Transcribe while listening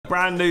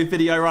brand new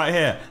video right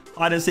here.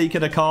 Hide and seek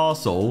in a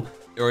castle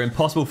or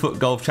impossible foot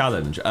golf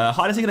challenge.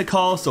 Hide and seek in a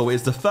castle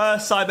is the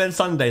first Sidemen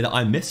Sunday that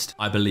I missed,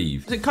 I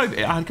believe. Is it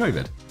COVID? I had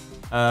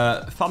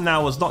COVID.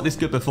 Thumbnail was not this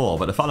good before,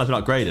 but the thumbnail's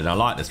been upgraded. I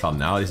like this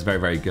thumbnail. This is very,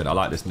 very good. I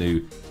like this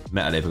new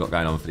meta they've got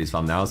going on for these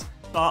thumbnails.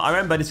 But I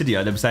remember in this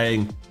video them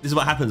saying this is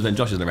what happens when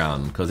Josh isn't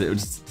around, because it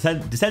was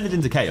descended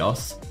into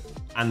chaos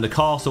and the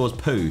castle was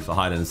poo for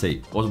hide and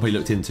seek. It wasn't really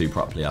looked into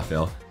properly, I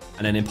feel.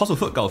 And then Impossible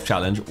Foot Golf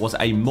Challenge was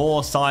a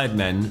more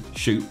Sidemen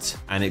shoot,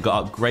 and it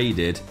got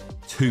upgraded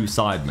to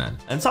Sidemen.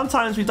 And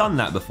sometimes we've done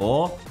that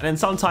before, and then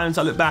sometimes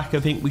I look back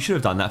and think we should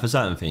have done that for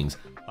certain things.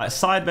 Like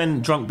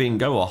Sidemen Drunk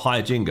Bingo or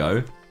High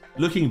Jingo,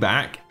 looking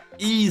back,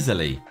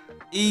 easily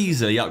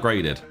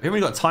upgraded. We haven't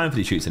really got time for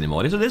these shoots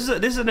anymore. This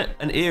is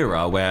an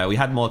era where we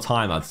had more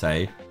time, I'd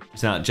say.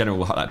 It's in our general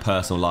like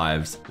personal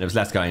lives. There was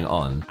less going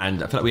on,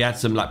 and I feel like we had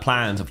some like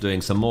plans of doing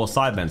some more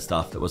Sidemen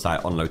stuff that was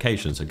like on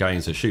location. So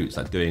going to shoots,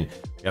 like doing,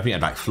 I think we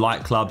had like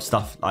flight club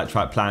stuff like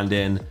planned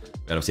in. We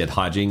obviously had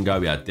High Jingo.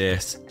 We had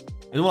this.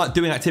 It was more like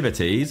doing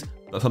activities,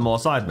 but for more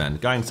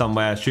Sidemen. Going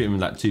somewhere, shooting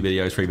like 2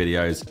 videos, 3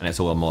 videos, and it's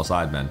all on more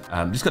Sidemen.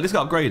 This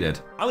got upgraded.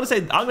 I'm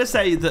gonna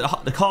say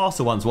that the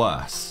castle one's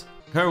worse.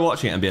 I remember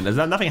watching it and being,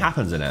 nothing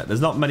happens in it.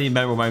 There's not many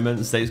memorable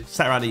moments. They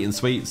sat around eating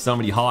sweets. Not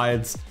many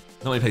hides.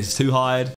 Not many places to hide.